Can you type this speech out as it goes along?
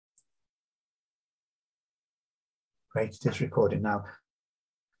Great, it is recording now.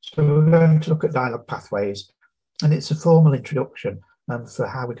 So we're going to look at dialogue pathways, and it's a formal introduction for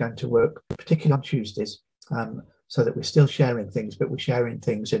how we're going to work, particularly on Tuesdays, so that we're still sharing things, but we're sharing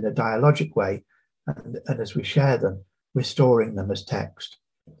things in a dialogic way, and as we share them, we're storing them as text.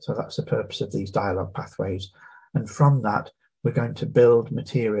 So that's the purpose of these dialogue pathways. And from that, we're going to build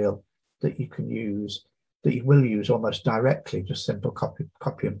material that you can use, that you will use almost directly, just simple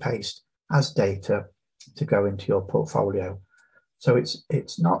copy and paste as data to go into your portfolio. So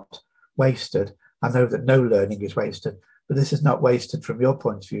it's not wasted. I know that no learning is wasted, but this is not wasted from your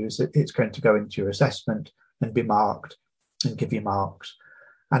point of view. It's going to go into your assessment and be marked and give you marks.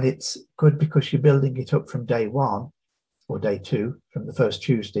 And it's good because you're building it up from day one or day two, from the first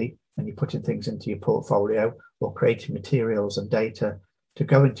Tuesday, and you're putting things into your portfolio or creating materials and data to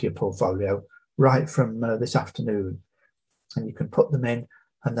go into your portfolio right from this afternoon. And you can put them in,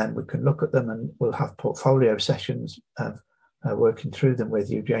 and then we can look at them, and we'll have portfolio sessions of working through them with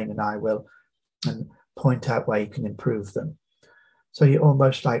you, Jane and I will, and point out where you can improve them. So you're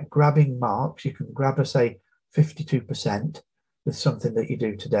almost like grabbing marks. You can grab, say, 52% with something that you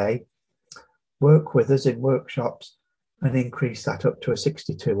do today, work with us in workshops and increase that up to a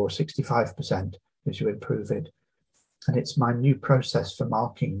 62 or 65% as you improve it. And it's my new process for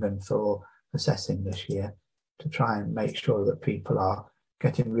marking and for assessing this year to try and make sure that people are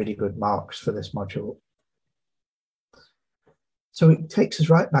getting really good marks for this module. So it takes us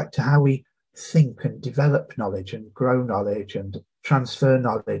right back to how we think and develop knowledge and grow knowledge and transfer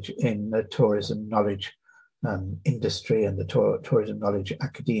knowledge in the tourism knowledge industry and the tourism knowledge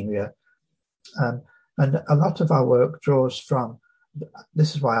academia. And a lot of our work draws from,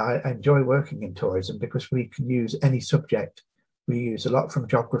 this is why I enjoy working in tourism, because we can use any subject. We use a lot from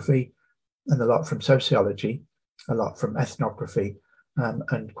geography and a lot from sociology, a lot from ethnography,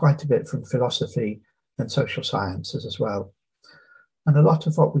 and quite a bit from philosophy and social sciences as well. And a lot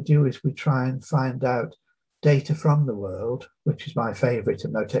of what we do is we try and find out data from the world, which is my favourite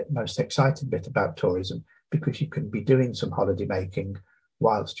and most exciting bit about tourism, because you can be doing some holiday making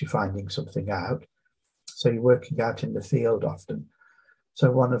whilst you're finding something out. So you're working out in the field often.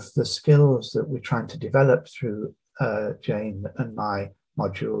 So one of the skills that we're trying to develop through Jane and my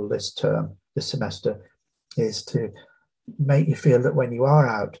module this semester, is to make you feel that when you are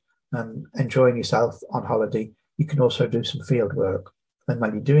out enjoying yourself on holiday, you can also do some field work. And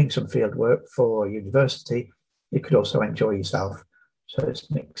when you're doing some field work for university, you could also enjoy yourself. So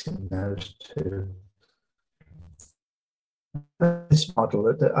it's mixing those two. This model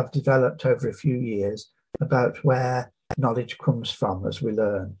that I've developed over a few years about where knowledge comes from as we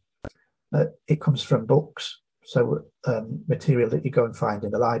learn. It comes from books, so material that you go and find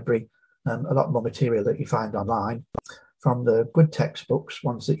in the library, a lot more material that you find online, from the good textbooks,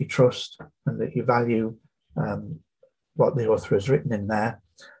 ones that you trust and that you value what the author has written in there,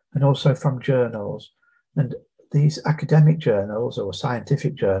 and also from journals. And these academic journals, or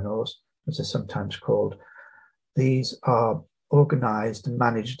scientific journals, as they're sometimes called, these are organised and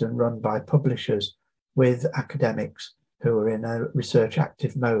managed and run by publishers with academics who are in a research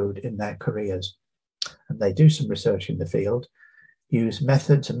active mode in their careers. And they do some research in the field, use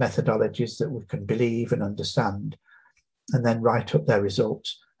methods and methodologies that we can believe and understand, and then write up their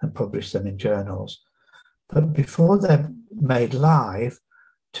results and publish them in journals. But before they're made live,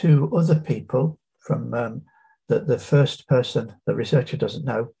 two other people from the first person, the researcher doesn't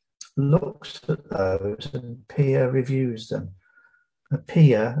know, looks at those and peer reviews them. A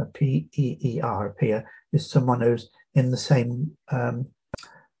peer, a P-E-E-R, a peer, is someone who's in the same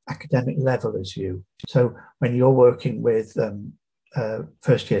academic level as you. So when you're working with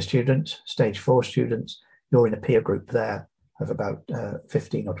first year students, stage 4 students, you're in a peer group there of about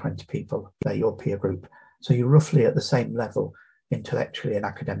 15 or 20 people. They're your peer group. So you're roughly at the same level intellectually and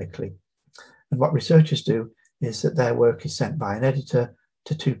academically. And what researchers do is that their work is sent by an editor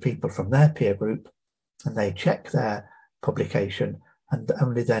to two people from their peer group, and they check their publication, and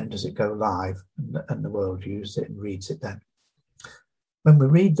only then does it go live, and the world uses it and reads it then. When we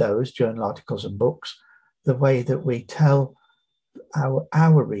read those journal articles and books, the way that we tell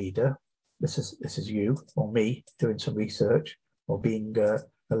our reader, this is you or me doing some research or being a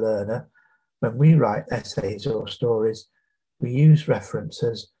learner, when we write essays or stories, we use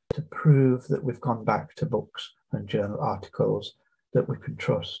references to prove that we've gone back to books and journal articles that we can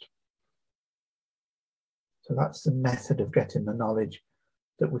trust. So that's the method of getting the knowledge,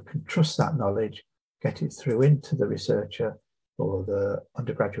 that we can trust that knowledge, get it through into the researcher or the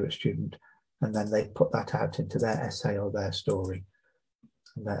undergraduate student, and then they put that out into their essay or their story.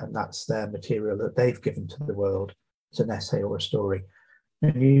 And that's their material that they've given to the world as an essay or a story.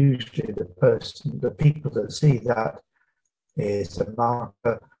 And usually the people that see that is a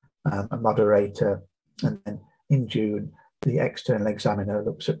marker, a moderator, and then in June, the external examiner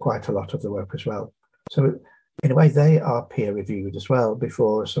looks at quite a lot of the work as well. So in a way, they are peer reviewed as well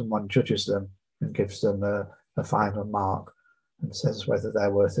before someone judges them and gives them a final mark and says whether they're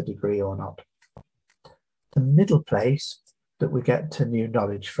worth a degree or not. The middle place that we get to new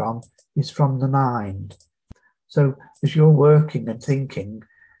knowledge from is from the mind. So as you're working and thinking,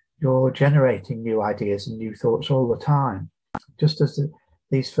 you're generating new ideas and new thoughts all the time. Just as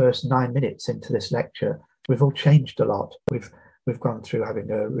these first 9 minutes into this lecture, we've all changed a lot. We've gone through having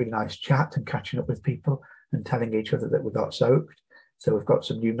a really nice chat and catching up with people and telling each other that we got soaked. So we've got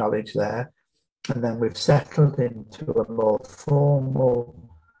some new knowledge there. And then we've settled into a more formal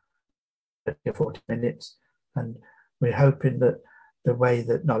 40 minutes. And we're hoping that the way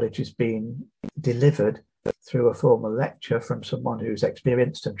that knowledge is being delivered through a formal lecture from someone who's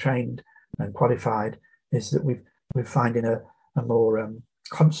experienced and trained and qualified is that we're finding a more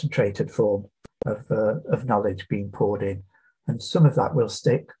concentrated form of knowledge being poured in. And some of that will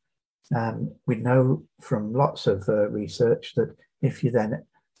stick. We know from lots of research that if you then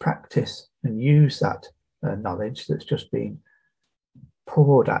practice and use that knowledge that's just been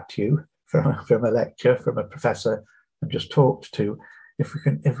poured at you from a lecture, from a professor, and just talked to, if we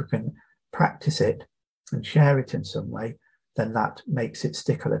can practice it and share it in some way, then that makes it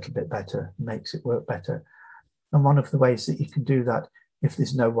stick a little bit better, makes it work better. And one of the ways that you can do that, if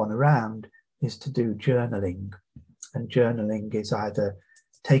there's no one around, is to do journaling. And journaling is either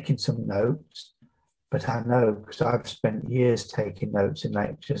taking some notes, but I know, because I've spent years taking notes in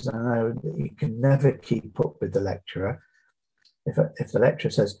lectures, and I know that you can never keep up with the lecturer. If the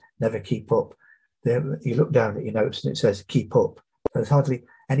lecturer says never keep up, you look down at your notes and it says keep up. There's hardly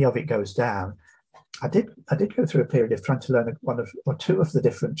any of it goes down. I did go through a period of trying to learn one or two of the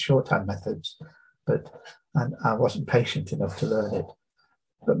different shorthand methods, and I wasn't patient enough to learn it.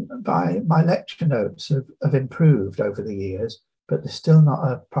 But my lecture notes have improved over the years, but there's still not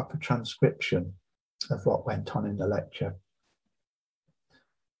a proper transcription of what went on in the lecture.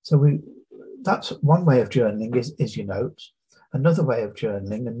 So that's one way of journaling is your notes. Another way of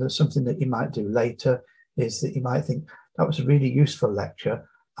journaling, and there's something that you might do later, is that you might think, that was a really useful lecture.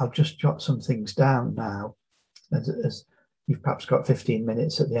 I'll just jot some things down now. As you've perhaps got 15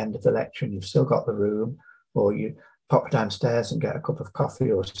 minutes at the end of the lecture and you've still got the room, or you pop downstairs and get a cup of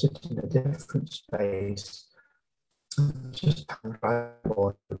coffee or sit in a different space. Just handwrite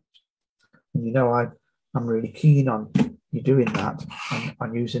more. And you know, I'm really keen on you doing that, and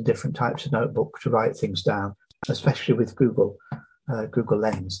on using different types of notebook to write things down, especially with Google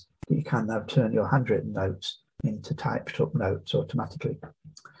Lens. You can now turn your handwritten notes into typed up notes automatically.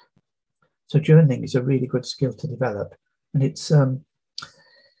 So journaling is a really good skill to develop, and it's a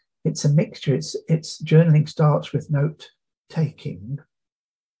mixture. It's journaling starts with note taking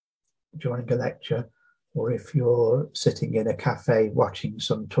during a lecture, or if you're sitting in a cafe watching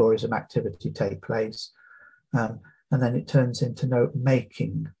some tourism activity take place, and then it turns into note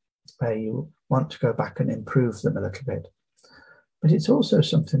making, where you want to go back and improve them a little bit. But it's also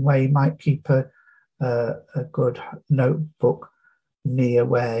something where you might keep a good notebook near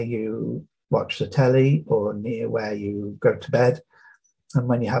where you watch the telly or near where you go to bed. And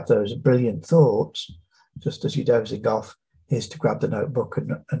when you have those brilliant thoughts, just as you're dozing off, is to grab the notebook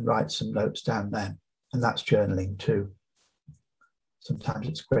and write some notes down there. And that's journaling too. Sometimes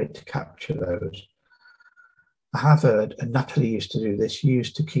it's great to capture those. I have heard, and Natalie used to do this, she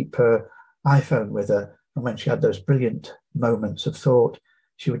used to keep her iPhone with her, and when she had those brilliant moments of thought,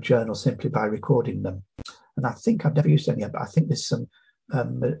 she would journal simply by recording them. And I think I've never used any of it, but I think there's some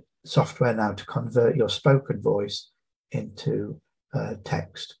software now to convert your spoken voice into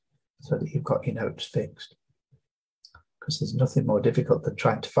text so that you've got your notes fixed. Because there's nothing more difficult than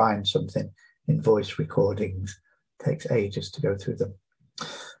trying to find something in voice recordings. It takes ages to go through them.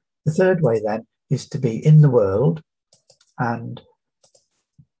 The third way then is to be in the world and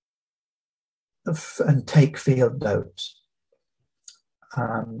take field notes.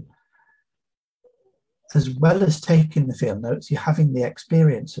 As well as taking the field notes, you're having the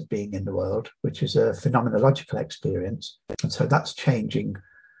experience of being in the world, which is a phenomenological experience. And so that's changing.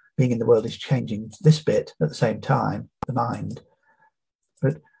 Being in the world is changing this bit at the same time, the mind.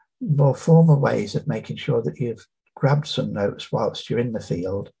 But more formal ways of making sure that you've grabbed some notes whilst you're in the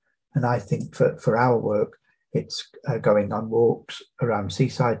field. And I think for our work, it's going on walks around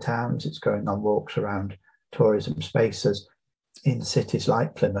seaside towns. It's going on walks around tourism spaces in cities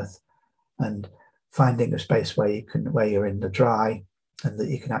like Plymouth, and finding a space where you're in the dry, and that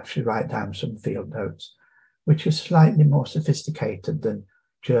you can actually write down some field notes, which is slightly more sophisticated than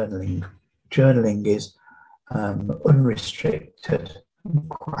journaling. Journaling is unrestricted,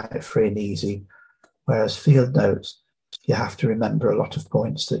 quite free and easy, whereas field notes, you have to remember a lot of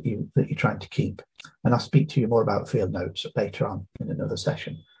points that you're trying to keep. And I'll speak to you more about field notes later on in another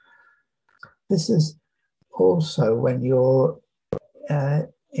session. This is also when you're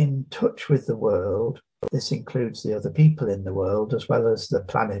in touch with the world. This includes the other people in the world, as well as the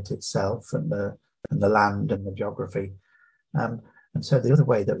planet itself and the land and the geography. And so the other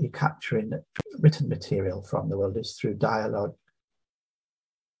way that you capture in written material from the world is through dialogue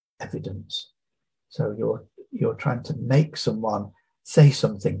evidence. So you're trying to make someone say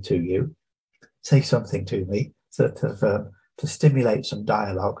something to you, say something to me, sort of to stimulate some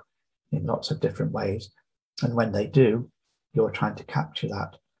dialogue in lots of different ways. And when they do, you're trying to capture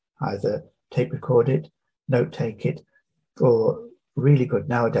that, either tape record it, note take it, or really good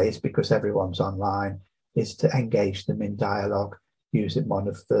nowadays, because everyone's online, is to engage them in dialogue using one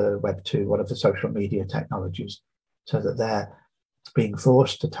of the Web2, one of the social media technologies, so that they're being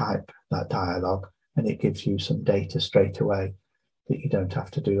forced to type that dialogue, and it gives you some data straight away that you don't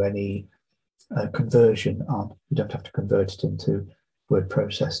have to do any conversion on. You don't have to convert it into word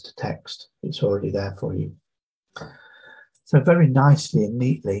processed text. It's already there for you. So very nicely and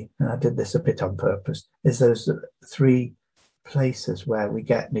neatly, and I did this a bit on purpose, is those three places where we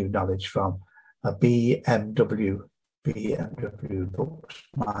get new knowledge from: a BMW Books,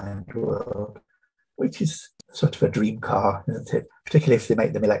 Mind World, which is sort of a dream car, isn't it? Particularly if they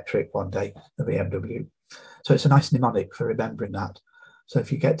make them electric one day, the BMW. So it's a nice mnemonic for remembering that. So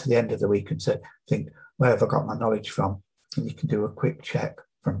if you get to the end of the week and think, where have I got my knowledge from? And you can do a quick check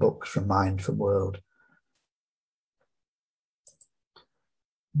from books, from Mind, from World.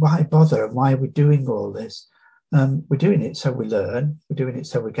 Why bother? Why are we doing all this? We're doing it so we learn. We're doing it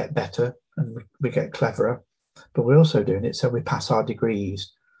so we get better and we get cleverer. But we're also doing it so we pass our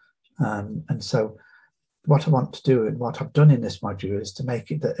degrees. And so what I want to do, and what I've done in this module, is to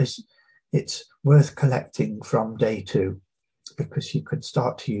make it that it's worth collecting from day 2, because you could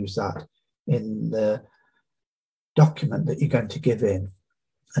start to use that in the document that you're going to give in.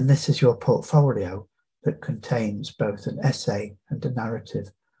 And this is your portfolio that contains both an essay and a narrative.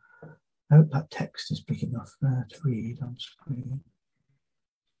 I hope that text is big enough to read on screen.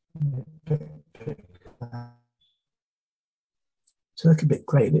 It's a little bit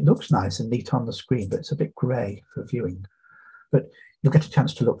grey. It looks nice and neat on the screen, but it's a bit grey for viewing. But you'll get a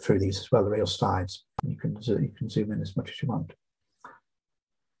chance to look through these as well, the real slides. You can zoom in as much as you want.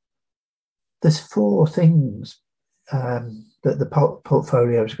 There's 4 things that the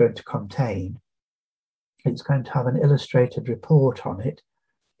portfolio is going to contain. It's going to have an illustrated report on it,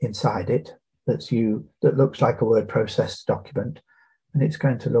 inside it, that looks like a word processed document, and it's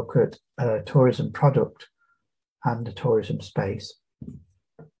going to look at a tourism product and a tourism space.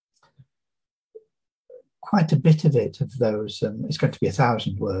 Quite a bit of it, of those, it's going to be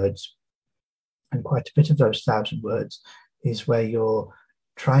 1,000 words, and quite a bit of those 1,000 words is where you're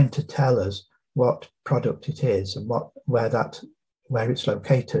trying to tell us what product it is and where it's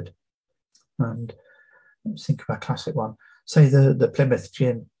located. And let's think of a classic one. Say the Plymouth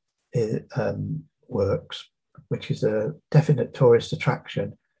Gin works, which is a definite tourist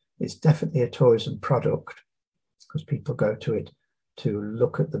attraction. It's definitely a tourism product, because people go to it to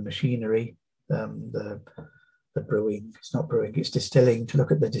look at the machinery, the brewing. It's not brewing, it's distilling, to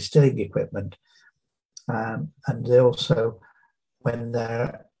look at the distilling equipment. And they also, when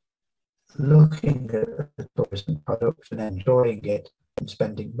they're looking at the tourism product and enjoying it and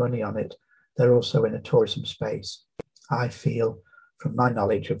spending money on it, they're also in a tourism space. I feel, from my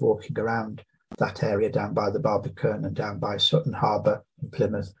knowledge of walking around that area down by the Barbican and down by Sutton Harbour in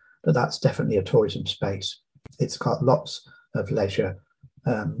Plymouth, that's definitely a tourism space. It's got lots of leisure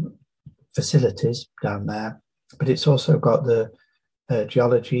facilities down there, but it's also got the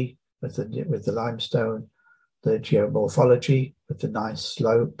geology with the limestone, the geomorphology with the nice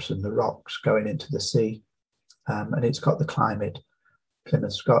slopes and the rocks going into the sea, and it's got the climate.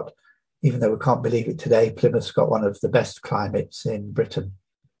 Plymouth's got, even though we can't believe it today, Plymouth's got one of the best climates in Britain.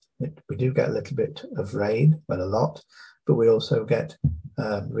 We do get a little bit of rain, well, a lot, but we also get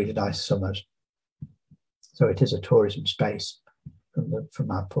really nice summers. So it is a tourism space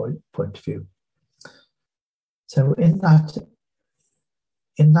from our point of view. So in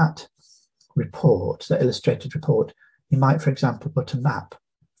that report, the illustrated report, you might, for example, put a map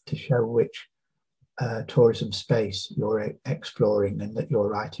to show which tourism space you're exploring and that you're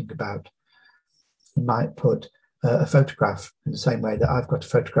writing about. You might put a photograph, in the same way that I've got a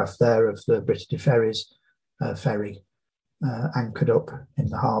photograph there of the Brittany Ferries ferry anchored up in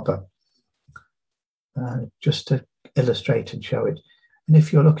the harbour, just to illustrate and show it. And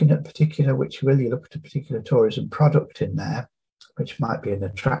if you're looking at particular, which will, you look at a particular tourism product in there, which might be an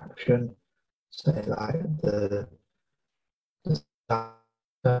attraction, say like the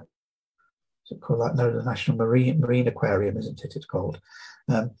called that? No, the National Marine Aquarium, isn't it? It's called.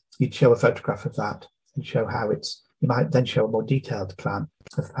 You'd show a photograph of that and show how it's. You might then show a more detailed plan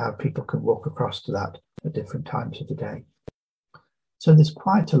of how people can walk across to that at different times of the day. So there's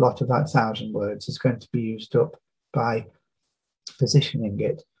quite a lot of that 1,000 words is going to be used up by positioning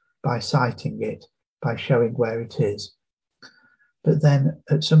it, by citing it, by showing where it is. But then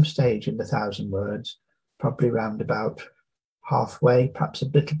at some stage in the 1,000 words, probably round about halfway, perhaps a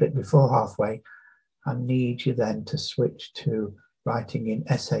little bit before halfway, I need you then to switch to writing in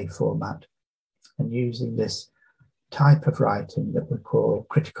essay format and using this type of writing that we call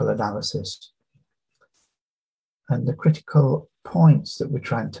critical analysis. And the critical points that we're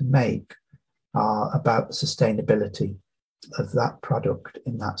trying to make are about the sustainability of that product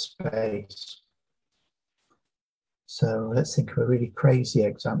in that space. So let's think of a really crazy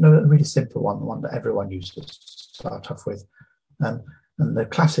example, no, a really simple one, the one that everyone uses to start off with. And the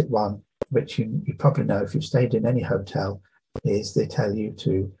classic one, which you probably know if you've stayed in any hotel, is they tell you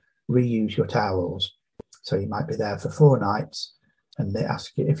to reuse your towels. So you might be there for 4 nights and they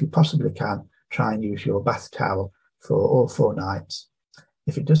ask you, if you possibly can, try and use your bath towel for all 4 nights.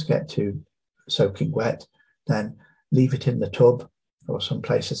 If it does get too soaking wet, then leave it in the tub, or some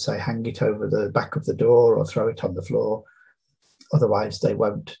places say hang it over the back of the door or throw it on the floor. Otherwise, they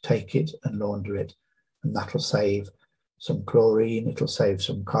won't take it and launder it. And that'll save some chlorine, it'll save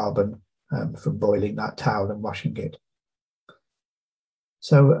some carbon from boiling that towel and washing it.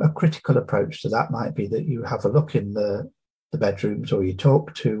 So a critical approach to that might be that you have a look in the bedrooms, or you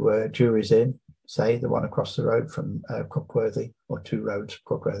talk to Jury's Inn, say the one across the road from Cookworthy, or 2 roads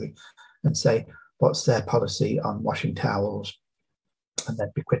Cookworthy, and say, what's their policy on washing towels? And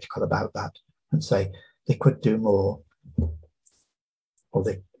then be critical about that and say they could do more, or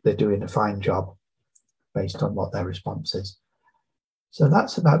they're doing a fine job based on what their response is. So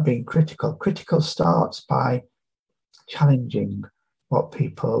that's about being critical. Critical starts by challenging what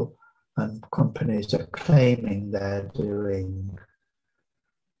people and companies are claiming they're doing,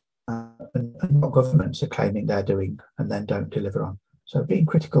 and what governments are claiming they're doing and then don't deliver on. So being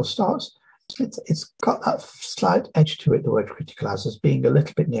critical starts, it's got that slight edge to it, the word critical as being a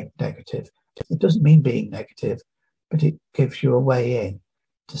little bit negative. It doesn't mean being negative, but it gives you a way in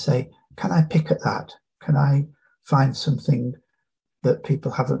to say, can I pick at that? Can I find something that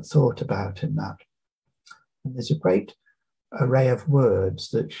people haven't thought about in that? And there's a great array of words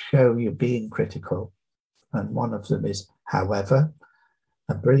that show you being critical. And one of them is however,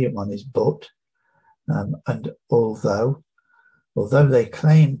 a brilliant one is but, and although they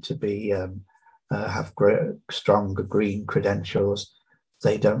claim to be have strong green credentials,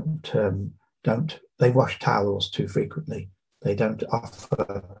 they don't they wash towels too frequently. They don't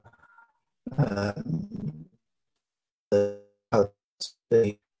offer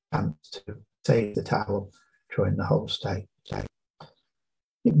the chance to save the towel during the whole stay.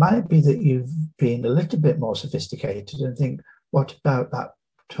 It might be that you've been a little bit more sophisticated and think, what about that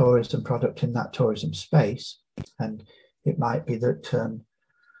tourism product in that tourism space? And it might be that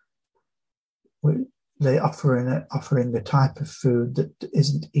they're offering the type of food that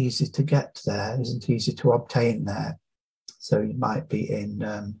isn't easy to get there, isn't easy to obtain there. So you might be in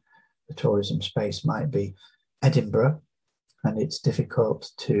the tourism space, might be Edinburgh, and it's difficult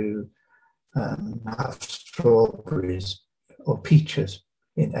to have strawberries or peaches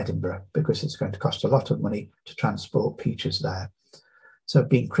in Edinburgh because it's going to cost a lot of money to transport peaches there. So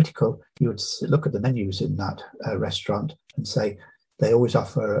being critical, you would look at the menus in that restaurant and say they always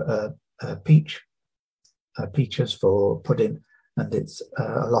offer peaches for pudding, and it's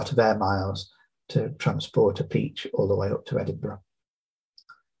a lot of air miles to transport a peach all the way up to Edinburgh.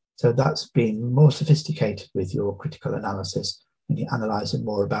 So that's being more sophisticated with your critical analysis, and you're analysing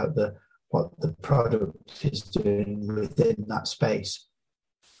more about what the product is doing within that space.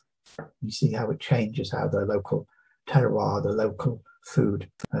 You see how it changes, how the local terroir, the local food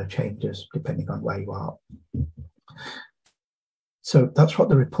changes depending on where you are. So that's what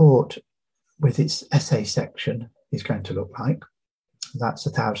the report with its essay section is going to look like. That's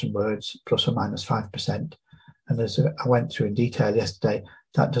 1,000 words plus or minus 5%. And as I went through in detail yesterday,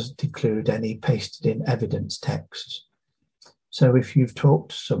 that doesn't include any pasted in evidence texts. So if you've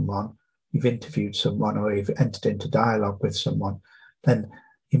talked to someone, you've interviewed someone, or you've entered into dialogue with someone, then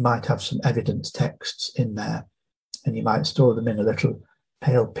you might have some evidence texts in there, and you might store them in a little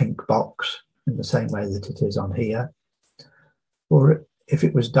pale pink box in the same way that it is on here. Or if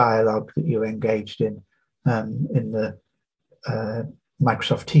it was dialogue that you engaged in the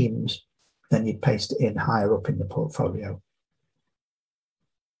Microsoft Teams, then you'd paste it in higher up in the portfolio.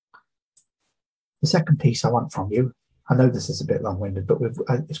 The second piece I want from you, I know this is a bit long-winded, but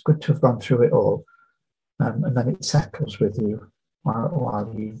it's good to have gone through it all, and then it settles with you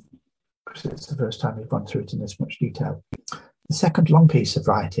while you, because it's the first time you've gone through it in this much detail. The second long piece of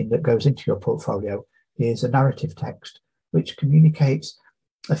writing that goes into your portfolio is a narrative text, which communicates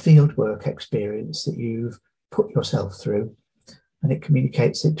a fieldwork experience that you've put yourself through, and it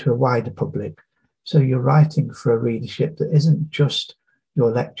communicates it to a wider public. So you're writing for a readership that isn't just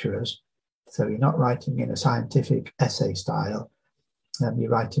your lecturers. So you're not writing in a scientific essay style. You're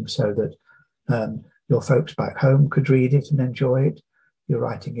writing so that your folks back home could read it and enjoy it. You're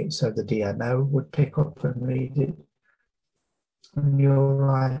writing it so the DMO would pick up and read it. And you're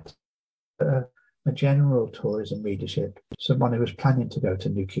writing a general tourism readership. Someone who was planning to go to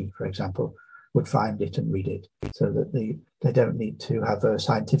Newquay, for example, would find it and read it, so that they don't need to have a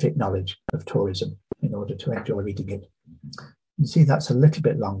scientific knowledge of tourism in order to enjoy reading it. You see, that's a little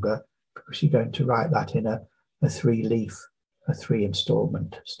bit longer because you're going to write that in a 3-leaf, a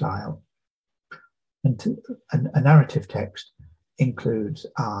 3-installment style. And a narrative text includes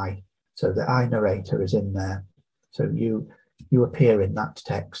I, so the I narrator is in there. So you appear in that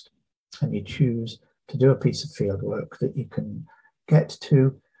text, and you choose to do a piece of field work that you can get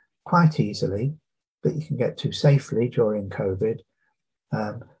to quite easily, that you can get to safely during COVID,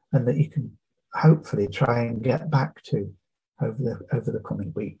 and that you can hopefully try and get back to over the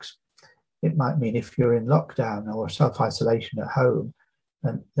coming weeks. It might mean if you're in lockdown or self-isolation at home,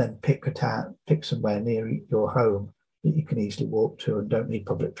 then pick somewhere near your home that you can easily walk to and don't need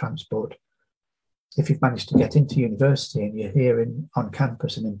public transport. If you've managed to get into university and you're here on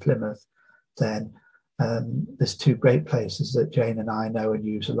campus and in Plymouth, then there's 2 great places that Jane and I know and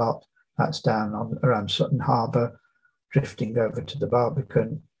use a lot. That's down around Sutton Harbour, drifting over to the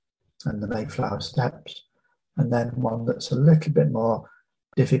Barbican and the Mayflower Steps, and then one that's a little bit more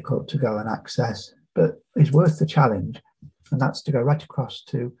difficult to go and access, but is worth the challenge, and that's to go right across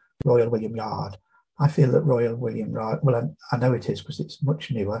to Royal William Yard. I feel that Royal William Yard, well, I know it is because it's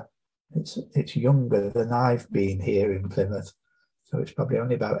much newer. It's younger than I've been here in Plymouth, so it's probably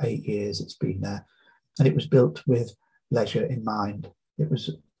only about 8 years it's been there, and it was built with leisure in mind.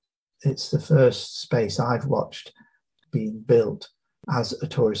 It's the first space I've watched being built as a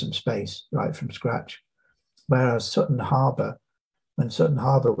tourism space right from scratch. Whereas Sutton Harbour, when Sutton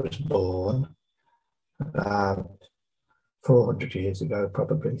Harbour was born about 400 years ago,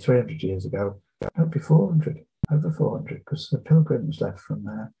 probably 300 years ago, maybe 400, over 400, because the Pilgrims left from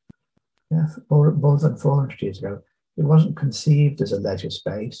there. Yeah, more than 400 years ago. It wasn't conceived as a leisure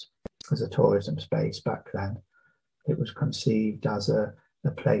space, as a tourism space back then. It was conceived as a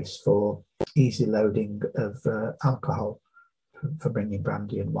place for easy loading of alcohol for bringing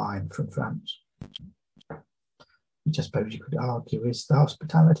brandy and wine from France. Which I suppose you could argue is the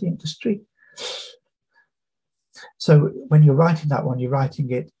hospitality industry. So when you're writing that one, you're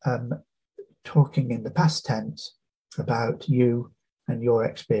writing it talking in the past tense about you and your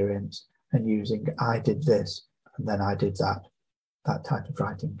experience, and using I did this and then I did that type of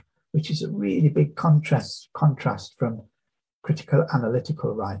writing, which is a really big contrast from critical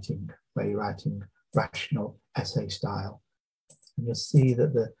analytical writing, where you're writing rational essay style. And you'll see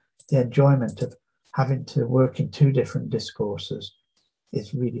that the enjoyment of having to work in 2 different discourses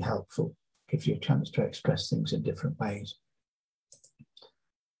is really helpful, gives you a chance to express things in different ways.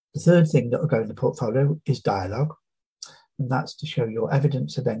 The third thing that will go in the portfolio is dialogue, and that's to show your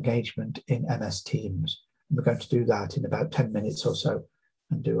evidence of engagement in MS Teams. And we're going to do that in about 10 minutes or so,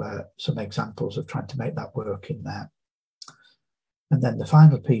 and do some examples of trying to make that work in there. And then the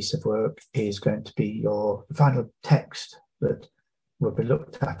final piece of work is going to be the final text that will be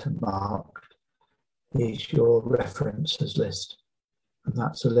looked at and marked is your references list. And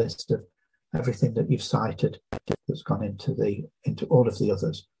that's a list of everything that you've cited that's gone into all of the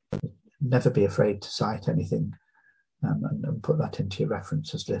others. Never be afraid to cite anything and put that into your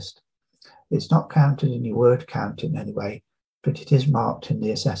references list. It's not counted in your word count in any way, but it is marked in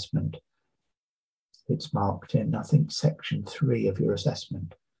the assessment. It's marked in, I think, section 3 of your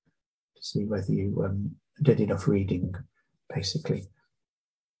assessment to see whether you did enough reading, basically.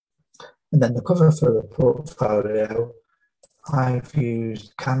 And then the cover for the portfolio, I've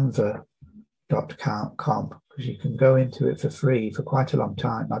used canva.com because you can go into it for free for quite a long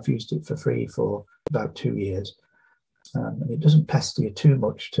time. I've used it for free for about 2 years. And it doesn't pester you too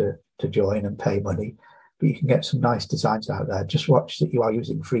much to join and pay money, but you can get some nice designs out there. Just watch that you are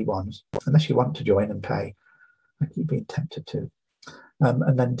using free ones, unless you want to join and pay. I keep being tempted to.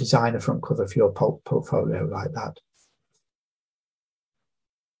 And then design a front cover for your portfolio like that.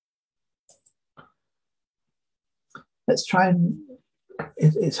 let's try and,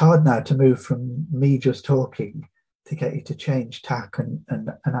 it's hard now to move from me just talking to get you to change tack and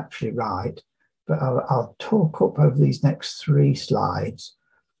actually write. But I'll talk up over these next 3 slides,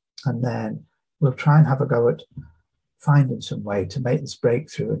 and then we'll try and have a go at finding some way to make this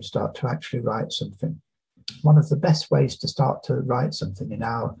breakthrough and start to actually write something. One of the best ways to start to write something in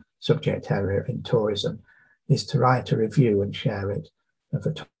our subject area in tourism is to write a review and share it of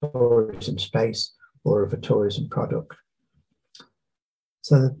a tourism space or of a tourism product.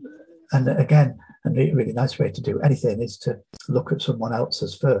 So, and again, a really nice way to do anything is to look at someone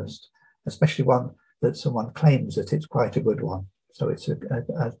else's first, especially one that someone claims that it's quite a good one. So it's a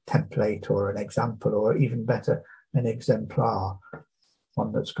template or an example, or even better, an exemplar,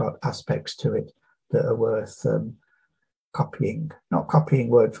 one that's got aspects to it that are worth copying, not copying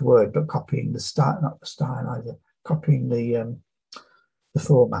word for word, but copying the style, not the style either, copying the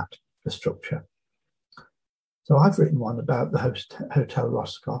format, the structure. So I've written one about the Hotel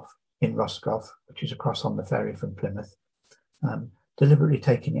Roscoff in Roscoff, which is across on the ferry from Plymouth, deliberately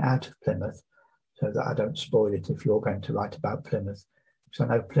taking it out of Plymouth so that I don't spoil it if you're going to write about Plymouth, because I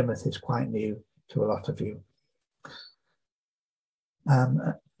know Plymouth is quite new to a lot of you.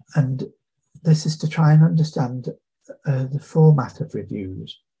 And this is to try and understand the format of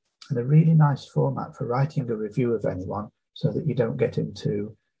reviews, and a really nice format for writing a review of anyone so that you don't get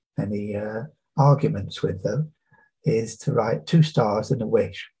into any arguments with them is to write 2 stars and a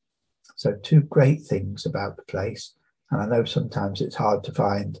wish. So 2 great things about the place. And I know sometimes it's hard to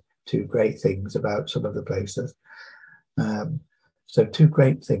find 2 great things about some of the places. So 2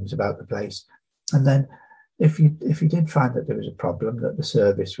 great things about the place. And then if you did find that there was a problem, that the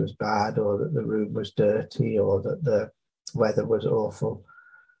service was bad, or that the room was dirty, or that the weather was awful,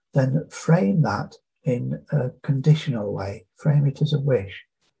 then frame that in a conditional way. Frame it as a wish.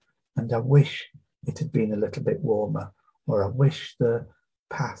 And I wish it had been a little bit warmer, or I wish the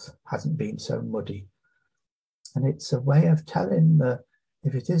path hadn't been so muddy. And it's a way of telling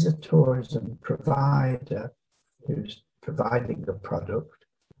if it is a tourism provider who's providing a product,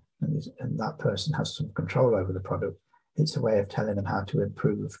 and that person has some control over the product, it's a way of telling them how to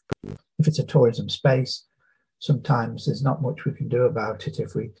improve. If it's a tourism space, sometimes there's not much we can do about it.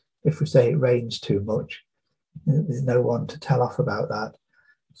 If we say it rains too much, there's no one to tell off about that.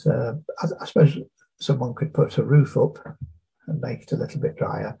 So I suppose someone could put a roof up and make it a little bit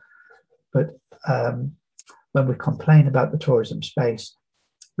drier. But when we complain about the tourism space,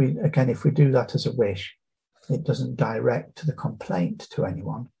 if we do that as a wish, it doesn't direct the complaint to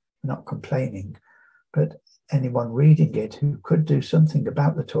anyone. We're not complaining, but anyone reading it who could do something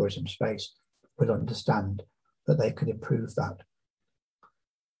about the tourism space will understand that they could improve that.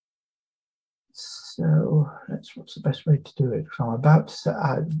 So what's the best way to do it? So I'm about to say,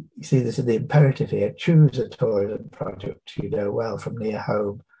 you see this is the imperative here: choose a tourism project you know well from near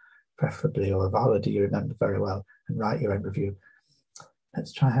home, preferably, or a holiday you remember very well, and write your own review.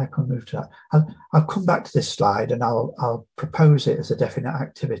 Let's try how can we move to that. I'll come back to this slide and I'll propose it as a definite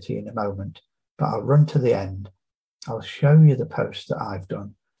activity in a moment, but I'll run to the end. I'll show you the post that I've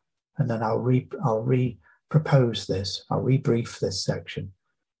done, and then I'll re-propose this. I'll rebrief this section.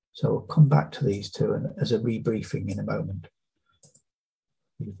 So we'll come back to these 2 and as a rebriefing in a moment,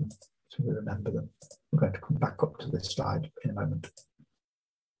 so we remember them. We're going to come back up to this slide in a moment.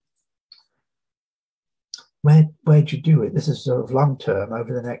 Where do you do it? This is sort of long term,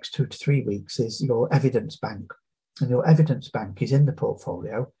 over the next 2 to 3 weeks, is your evidence bank. And your evidence bank is in the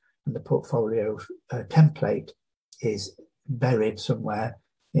portfolio, and the portfolio template is buried somewhere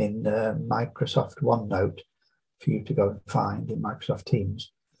in Microsoft OneNote for you to go and find in Microsoft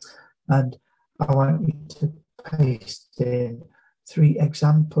Teams. And I want you to paste in 3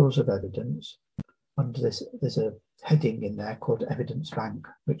 examples of evidence. Under this, there's a heading in there called Evidence Bank,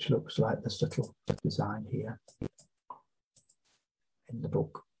 which looks like this little design here in the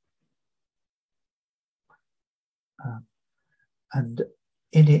book. And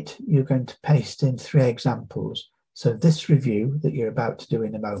in it, you're going to paste in 3 examples. So this review that you're about to do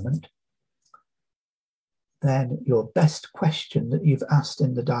in a moment, then your best question that you've asked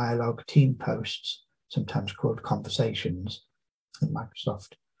in the dialogue team posts, sometimes called conversations in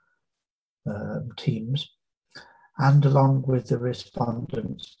Microsoft Teams, and along with the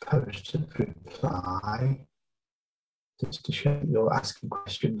respondent's posted reply, just to show you're asking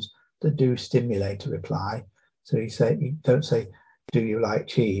questions that do stimulate a reply. So you don't say, do you like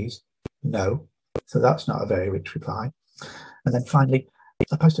cheese? No. So that's not a very rich reply. And then finally,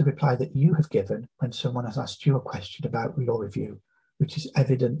 a posted reply that you have given when someone has asked you a question about your review, which is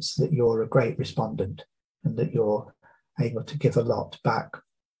evidence that you're a great respondent and that you're able to give a lot back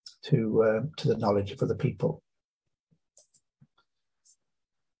to the knowledge of other people.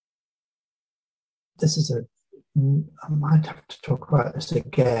 this is I might have to talk about this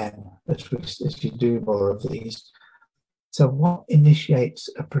again as you do more of these. So what initiates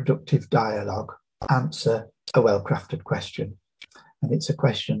a productive dialogue? Answer a well-crafted question. And it's a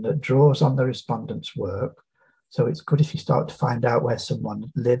question that draws on the respondent's work. So it's good if you start to find out where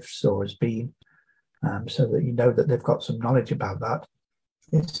someone lives or has been, so that you know that they've got some knowledge about that.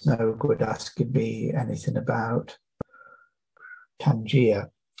 It's no good asking me anything about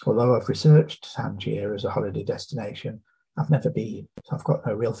Tangier. Although I've researched Tangier as a holiday destination, I've never been, so I've got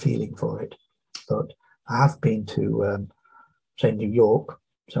no real feeling for it. But I have been to, say, New York.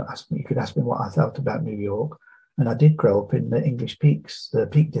 So you could ask me what I felt about New York. And I did grow up in the English Peaks, the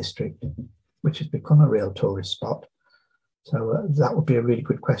Peak District, which has become a real tourist spot. So that would be a really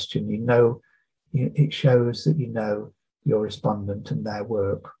good question. It shows that you know your respondent and their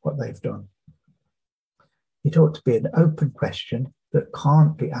work, what they've done. It ought to be an open question that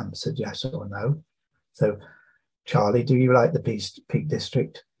can't be answered yes or no. So, Charlie, do you like the Peak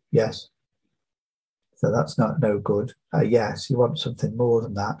District? Yes. So that's no good. Yes, you want something more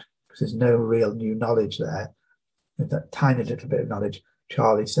than that, because there's no real new knowledge there. With that tiny little bit of knowledge,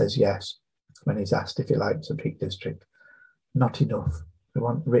 Charlie says yes when he's asked if he likes the Peak District. Not enough. We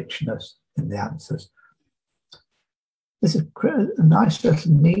want richness in the answers. This is a nice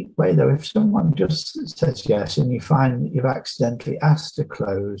little neat way, though. If someone just says yes and you find that you've accidentally asked a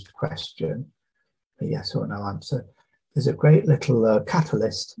closed question, a yes or no answer, there's a great little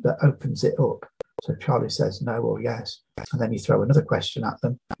catalyst that opens it up. So Charlie says no or yes, and then you throw another question at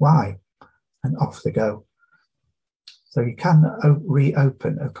them, why? And off they go. So you can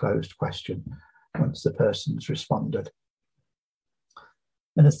reopen a closed question once the person's responded.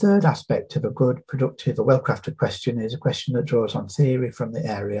 And the third aspect of a good, productive, or well-crafted question is a question that draws on theory from the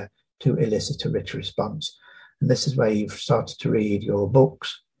area to elicit a rich response. And this is where you've started to read your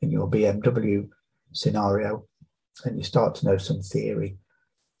books in your BMW scenario, and you start to know some theory.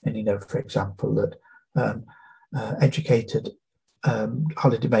 And you know, for example, that educated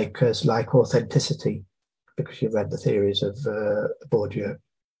holidaymakers like authenticity, because you've read the theories of Bourdieu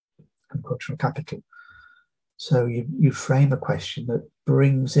and cultural capital. So you frame a question that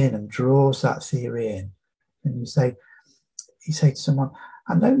brings in and draws that theory in. And you say to someone,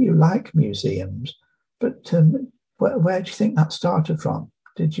 I know you like museums, but where do you think that started from?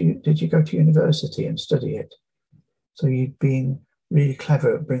 Did you go to university and study it? So you've been really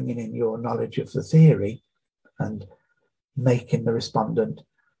clever at bringing in your knowledge of the theory and making the respondent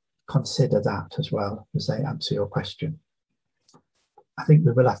consider that as well as they answer your question. I think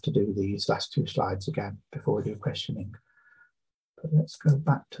we will have to do these last two slides again before we do questioning. But let's go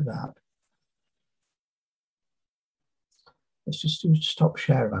back to that. Let's just do stop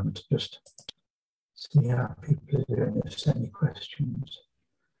share a moment to just see how people are doing, if there's any questions.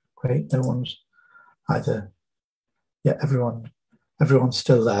 Great, no one's either. Yeah, everyone's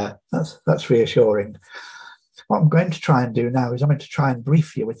still there. That's reassuring. What I'm going to try and do now is I'm going to try and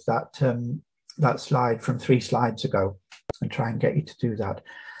brief you with that slide from 3 slides ago and try and get you to do that.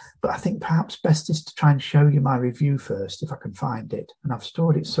 But I think perhaps best is to try and show you my review first, if I can find it. And I've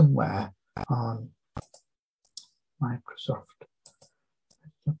stored it somewhere on Microsoft.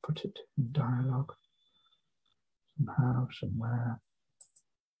 I'll put it in dialogue somehow, somewhere.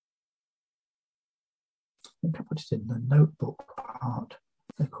 I think I put it in the notebook part.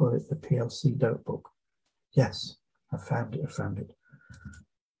 They call it the PLC notebook. Yes, I found it.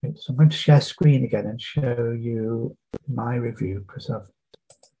 Right, so I'm going to share screen again and show you my review because I've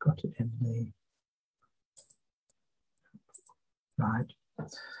got it in the right.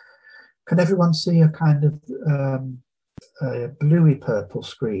 Can everyone see a kind of a bluey purple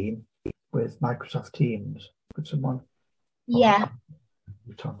screen with Microsoft Teams? Could someone? Yeah.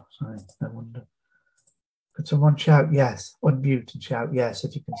 Oh, sorry, no wonder. Could someone shout yes? Unmute and shout yes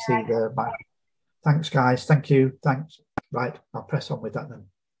if you can see the mic. Thanks, guys. Thank you. Thanks. Right, I'll press on with that then.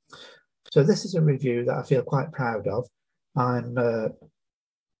 So this is a review that I feel quite proud of. I'm a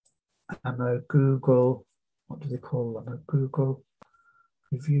Google, what do they call them? A Google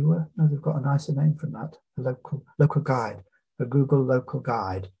reviewer? No, they've got a nicer name from that. A local guide, a Google local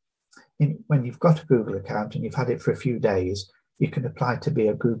guide. When you've got a Google account and you've had it for a few days, you can apply to be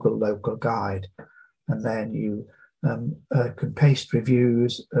a Google local guide. And then you can paste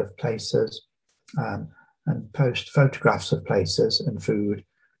reviews of places and post photographs of places and food,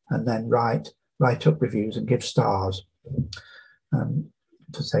 and then write up reviews and give stars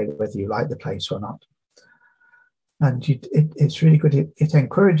to say whether you like the place or not. And it's really good. It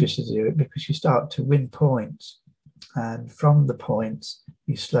encourages you to do it because you start to win points, and from the points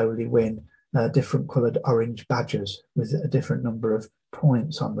you slowly win different coloured orange badges with a different number of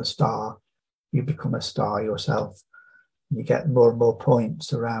points on the star. you become a star yourself. You get more and more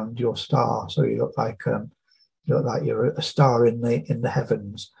points around your star, so you look like you're a star in the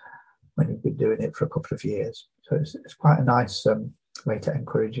heavens when you've been doing it for a couple of years. So it's quite a nice way to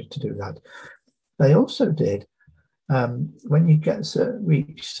encourage you to do that. They also did, when you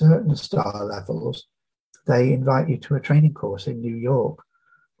reach certain star levels, they invite you to a training course in New York,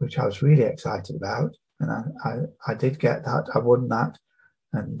 which I was really excited about. And I did get that. I won that.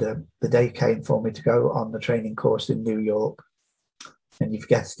 And the day came for me to go on the training course in New York. And you've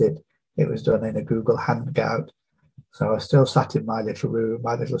guessed it, it was done in a Google Hangout. So I was still sat in my little room,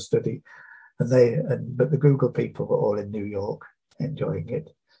 my little study. But the Google people were all in New York enjoying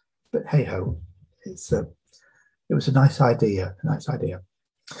it. But hey ho, it was a nice idea,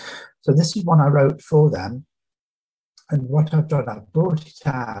 So this is one I wrote for them. And what I've done, I've brought it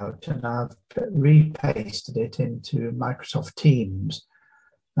out and I've repasted it into Microsoft Teams.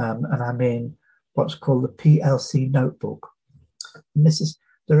 And I'm in what's called the PLC Notebook. And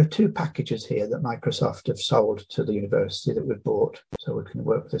there are two packages here that Microsoft have sold to the university that we've bought, so we can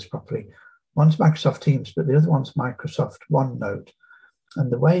work this properly. One's Microsoft Teams, but the other one's Microsoft OneNote.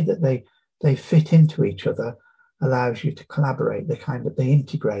 And the way that they fit into each other allows you to collaborate. They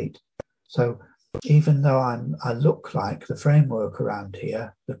integrate. So even though I look like the framework around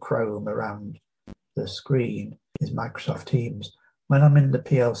here, the Chrome around the screen is Microsoft Teams, when I'm in the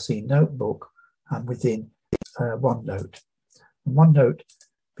PLC Notebook, I'm within OneNote. And OneNote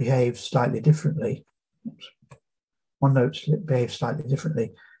behaves slightly differently. OneNote behaves slightly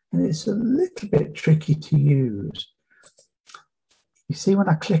differently, and it's a little bit tricky to use. You see, when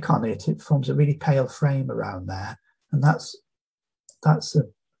I click on it, it forms a really pale frame around there, and that's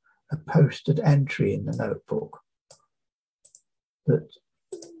a posted entry in the notebook that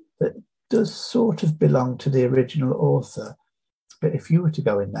does sort of belong to the original author. But if you were to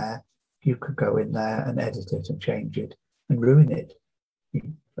go in there, you could go in there and edit it and change it and ruin it.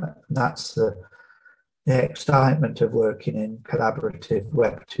 That's the excitement of working in collaborative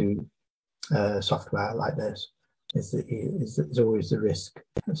Web 2 software like this, is that there's always the risk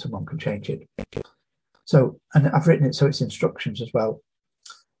that someone can change it. So, and I've written it so it's instructions as well.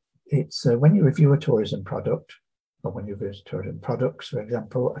 It's when you review a tourism product, or when you review tourism products, for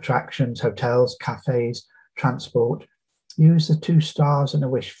example, attractions, hotels, cafes, transport, use the 2 stars and a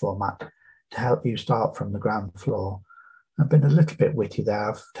wish format to help you start from the ground floor. I've been a little bit witty there.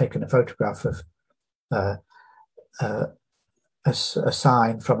 I've taken a photograph of a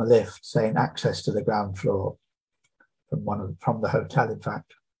sign from a lift saying access to the ground floor from the hotel, in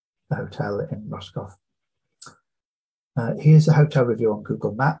fact, the hotel in Roscoff. Here's a hotel review on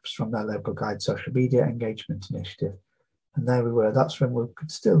Google Maps from their local guide social media engagement initiative. And there we were. That's when we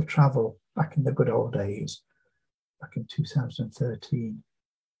could still travel back in the good old days, back in 2013.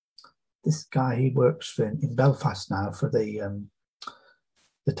 This guy, he works in Belfast now for the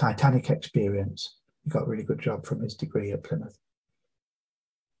Titanic experience. He got a really good job from his degree at Plymouth.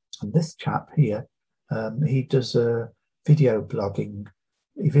 And this chap here, he does video blogging,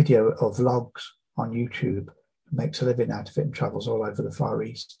 video of vlogs on YouTube, makes a living out of it and travels all over the Far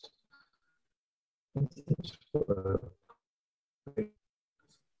East. So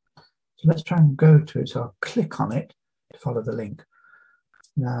let's try and go to it. So I'll click on it to follow the link.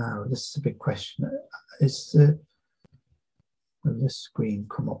 Now, this is a big question. Will this screen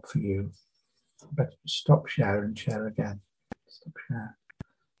come up for you? I better stop share and share again. Stop share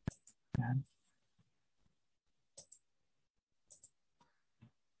again.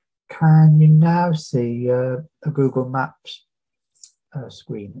 Can you now see a Google Maps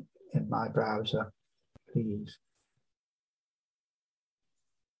screen in my browser, please?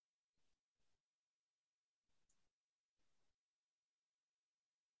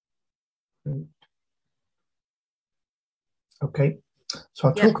 Great. Okay, so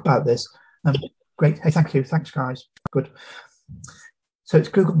I'll talk about this. Great. Hey, thank you. Thanks, guys. Good. So it's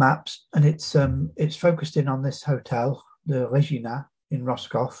Google Maps, and it's focused in on this hotel, the Regina in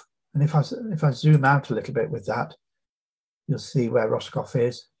Roscoff. And if I zoom out a little bit with that, you'll see where Roscoff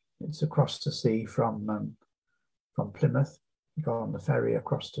is. It's across the sea from Plymouth. You go on the ferry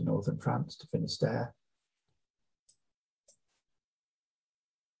across to northern France to Finisterre.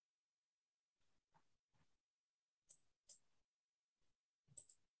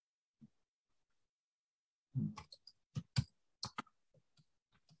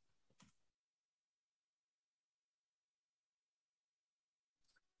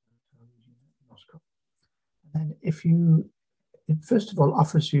 And then it first of all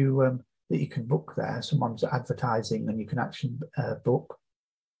offers you that you can book there. Someone's advertising and you can actually book.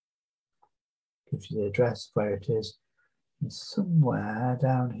 Gives you the address where it is. And somewhere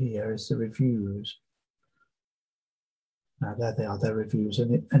down here is the reviews. Now there they are, their reviews,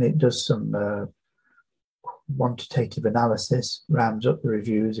 and it does some quantitative analysis, rounds up the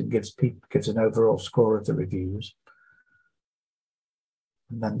reviews, and gives an overall score of the reviews.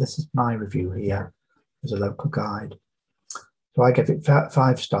 And then this is my review here as a local guide. So I gave it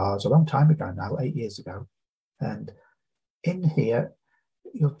 5 stars a long time ago now, 8 years ago. And in here,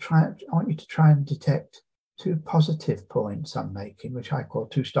 I want you to try and detect 2 positive points I'm making, which I call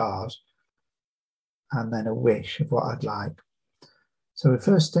 2 stars, and then a wish of what I'd like. So we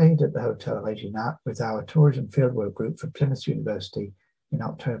first stayed at the Hotel Reginat with our tourism fieldwork group for Plymouth University in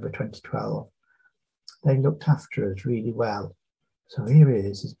October 2012. They looked after us really well. So here he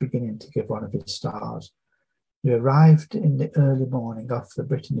is, he's beginning to give one of his stars. We arrived in the early morning off the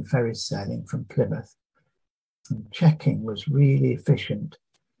Brittany Ferry sailing from Plymouth, and check-in was really efficient,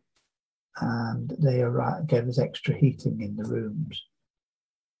 and they gave us extra heating in the rooms.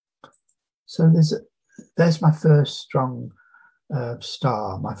 So there's my first strong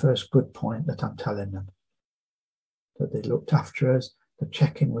star, my first good point that I'm telling them, that they looked after us, the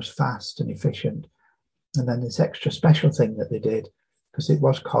check-in was fast and efficient, and then this extra special thing that they did, because it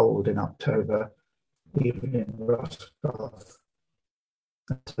was cold in October, even in Roscoff,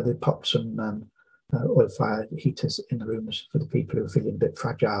 so they popped some oil-fired heaters in the rooms for the people who are feeling a bit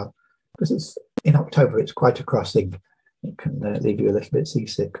fragile, because it's in October, it's quite a crossing. It can leave you a little bit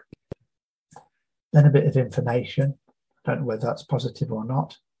seasick. Then a bit of information. I don't know whether that's positive or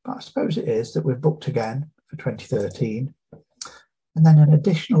not, but I suppose it is, that we've booked again for 2013. And then an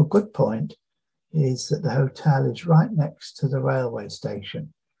additional good point is that the hotel is right next to the railway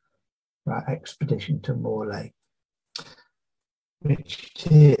station, right, Expedition to Morlaix, which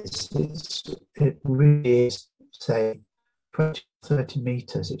it really is, say, 20, 30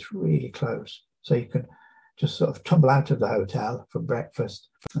 metres, it's really close. So you can just sort of tumble out of the hotel for breakfast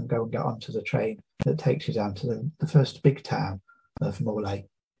and go and get onto the train that takes you down to the first big town of Morlaix.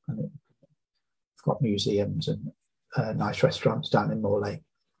 And it's got museums and nice restaurants down in Morlaix.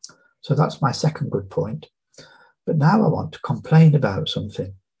 So that's my second good point. But now I want to complain about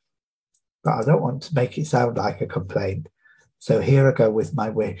something, but I don't want to make it sound like a complaint. So here I go with my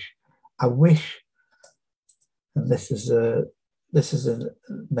wish. I wish, and this is the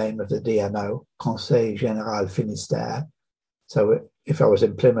name of the DMO, Conseil Général Finistère. So if I was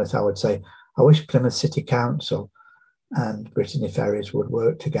in Plymouth, I would say, I wish Plymouth City Council and Brittany Ferries would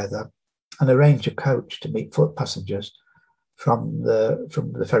work together and arrange a coach to meet foot passengers from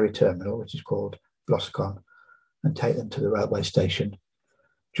the ferry terminal, which is called Bloscon, and take them to the railway station.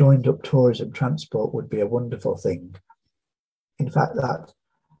 Joined up tourism transport would be a wonderful thing. In fact,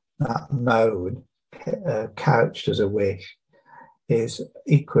 that mode, couched as a wish, is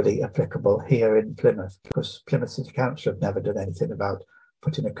equally applicable here in Plymouth, because Plymouth City Council have never done anything about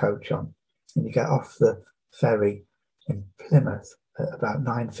putting a coach on. And you get off the ferry in Plymouth at about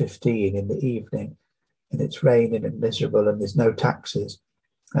 9:15 in the evening, and it's raining and miserable and there's no taxis.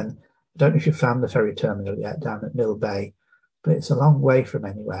 And I don't know if you've found the ferry terminal yet down at Mill Bay, but it's a long way from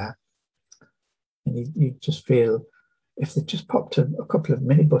anywhere. And you just feel, if they just popped a couple of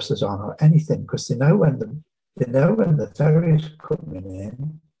minibuses on or anything, because they know when the ferry is coming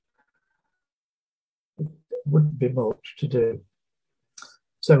in, it wouldn't be much to do.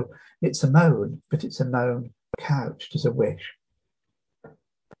 So it's a moan, but it's a moan couched as a wish.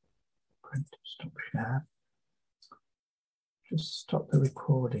 Going to stop share. Just stop the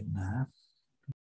recording there.